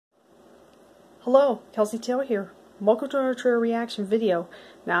Hello, Kelsey Taylor here. Welcome to our trailer reaction video.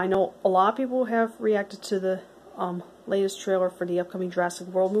 Now I know a lot of people have reacted to the latest trailer for the upcoming Jurassic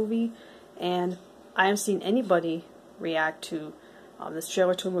World movie, and I haven't seen anybody react to this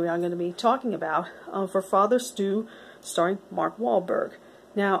trailer to a movie I'm going to be talking about for Father Stu, starring Mark Wahlberg.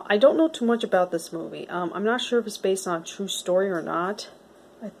 Now I don't know too much about this movie. I'm not sure if it's based on a true story or not.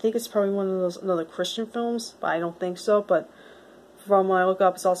 I think it's probably one of those another Christian films, but I don't think so. But from what I look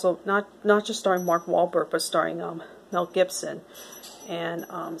up, it's also not just starring Mark Wahlberg, but starring Mel Gibson. And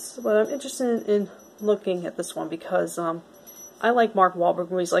but I'm interested in looking at this one because I like Mark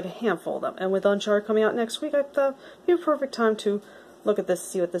Wahlberg movies, like a handful of them. And with Uncharted coming out next week, I thought it'd be a perfect time to look at this,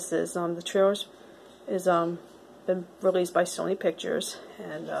 see what this is. The trailer is been released by Sony Pictures,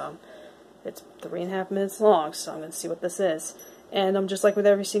 and it's 3.5 minutes long, so I'm going to see what this is. And just like with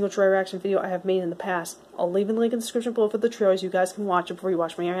every single trailer reaction video I have made in the past, I'll leave a link in the description below for the trailers. You guys can watch it before you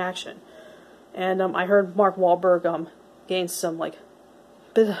watch my reaction. And I heard Mark Wahlberg gained some a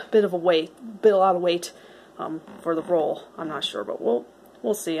lot of weight for the role. I'm not sure, but we'll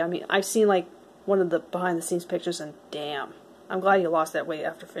see. I mean, I've seen like one of the behind the scenes pictures, and damn, I'm glad he lost that weight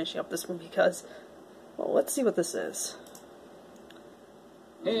after finishing up this movie because, well, let's see what this is.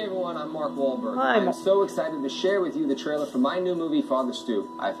 Hey everyone, I'm Mark Wahlberg. Hi, I'm so excited to share with you the trailer for my new movie, Father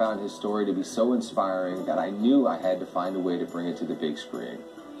Stu. I found his story to be so inspiring that I knew I had to find a way to bring it to the big screen.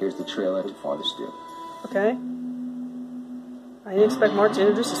 Here's the trailer to Father Stu. Okay. I didn't expect Mark to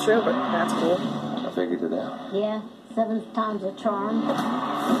introduce this trailer, but that's cool. I figured it out. Yeah, 7th time's a charm.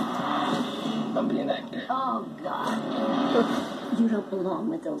 I'm being an actor. Oh, God. You don't belong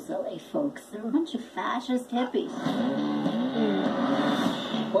with those LA folks. They're a bunch of fascist hippies.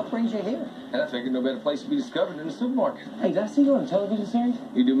 What brings you here? And I figured no better place to be discovered than the supermarket. Hey, did I see you on a television series?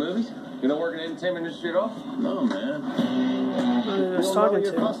 You do movies? You don't work in the entertainment industry at all? No, man. I was talking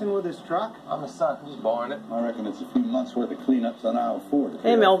You're fussing with his truck? I'm the son. I'm just borrowing it. I reckon it's a few months' worth of cleanups on aisle 4.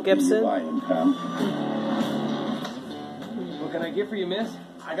 Hey, Mel Gibson. What can I get for you, miss?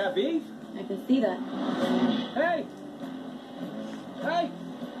 I got beef. I can see that. Hey! Hey!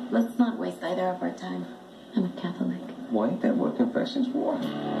 Let's not waste either of our time. I'm a Catholic. Well, ain't that what confession's for? I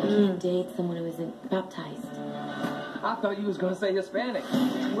can't date someone who isn't baptized. I thought you was going to say Hispanic.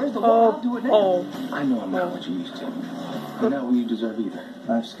 Where's the law? I'll do it now. I know I'm not what you used to. I'm not what you deserve either.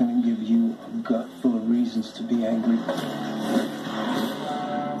 Life's gonna give you a gut full of reasons to be angry. You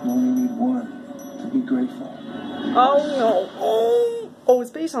only need one, to be grateful. Oh no. Oh,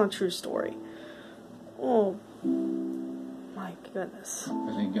 it's based on a true story. Oh my goodness.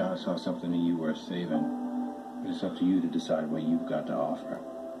 I think God saw something in you worth saving. But it's up to you to decide what you've got to offer.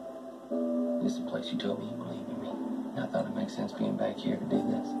 This is the place you told me you believed in me. I thought it makes sense being back here to do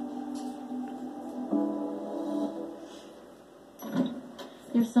this.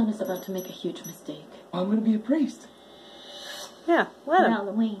 Your son is about to make a huge mistake. I'm going to be a priest. Yeah, let For him.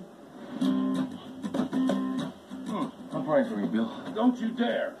 Halloween. I'm praying for you, Bill. Don't you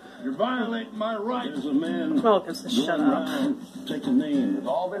dare! You're violating my rights! There's a man Well, just shut up. take a name. We've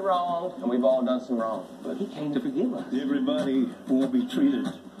all been wrong, and we've all done some wrong. But he came to forgive us. Everybody won't be treated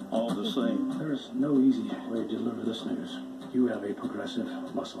all the same. There's no easy way to deliver this news. You have a progressive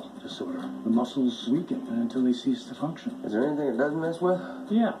muscle disorder. The muscles weaken until they cease to function. Is there anything it doesn't mess with?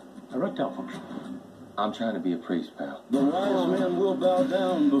 Yeah, erectile function. I'm trying to be a priest, pal. The wise man will bow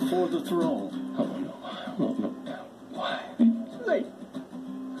down before the throne. Oh, no. No. Why? Hey.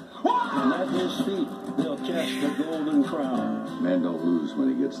 And at his feet, they'll cast the golden crown. Man don't lose when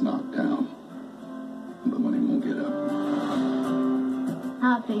he gets knocked down, but when he won't get up.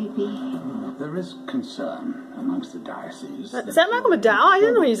 Ah, baby. There is concern amongst the diocese. Is that Malcolm McDowell? I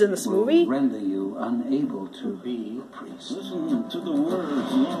didn't know he's in this movie. Will render you unable to be a priest. Listen to the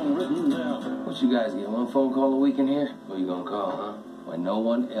words long written down. What you guys get? One phone call a week in here? Who you gonna call, huh? When no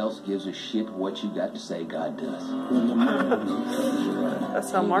one else gives a shit what you got to say, God does.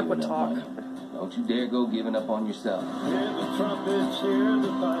 That's how Mark would talk. Don't you dare go giving up on yourself. Hear the trumpets, hear the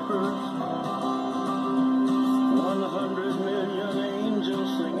pipers. 100 million angels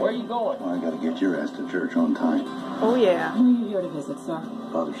sing. Where you going? I gotta get your ass to church on time. Oh yeah. Who are you here to visit, sir?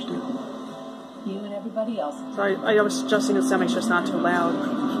 Father Stu. You and everybody else. Sorry, I was adjusting the sound, make sure it's not too loud.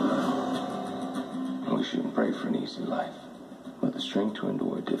 We shouldn't pray for an easy life, but the strength to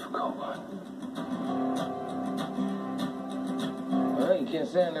endure a difficult one. Well, you can't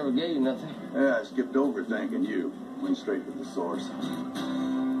say I never gave you nothing. Yeah, I skipped over thanking you. Went straight to the source.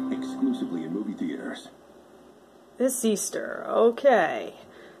 Exclusively in movie theaters. This Easter, okay.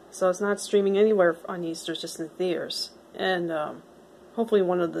 So it's not streaming anywhere on Easter, it's just in theaters. And hopefully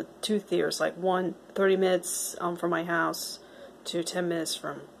one of the 2 theaters, like one 30 minutes from my house to 10 minutes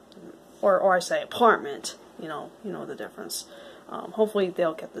from or I say apartment. You know the difference. Hopefully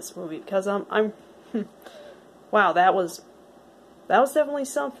they'll get this movie, because wow, that was definitely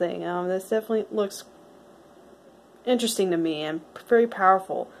something. This definitely looks interesting to me and very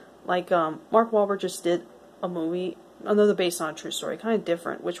powerful. Like Mark Wahlberg just did a movie, another based on a true story, kind of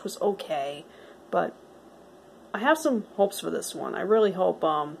different, which was okay, but I have some hopes for this one. I really hope,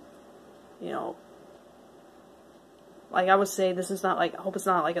 you know, like I would say, this is not like, I hope it's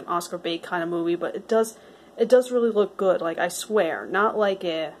not like an Oscar bait kind of movie, but it does really look good. Like, I swear, not like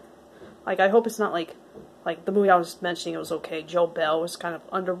a, like, I hope it's not like the movie I was mentioning. It was okay. Joe Bell was kind of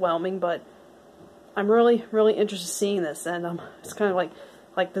underwhelming, but I'm really, really interested in seeing this, and it's kind of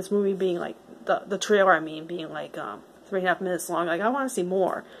like this movie being like the trailer. I mean, being like 3.5 minutes long. Like, I want to see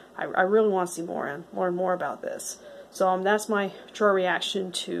more. I really want to see more and more about this. So that's my trailer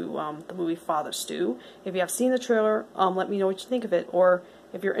reaction to the movie Father Stu. If you have seen the trailer, let me know what you think of it, or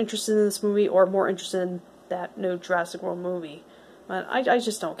if you're interested in this movie or more interested in that new Jurassic World movie. But I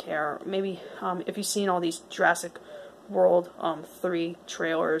just don't care. Maybe if you've seen all these Jurassic World 3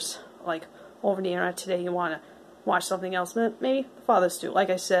 trailers like over the internet today, you want to watch something else, maybe Father Stu. Like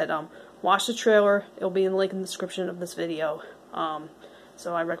I said, watch the trailer. It'll be in the link in the description of this video.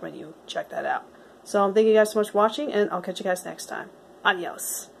 So I recommend you check that out. So thank you guys so much for watching, and I'll catch you guys next time.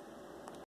 Adios.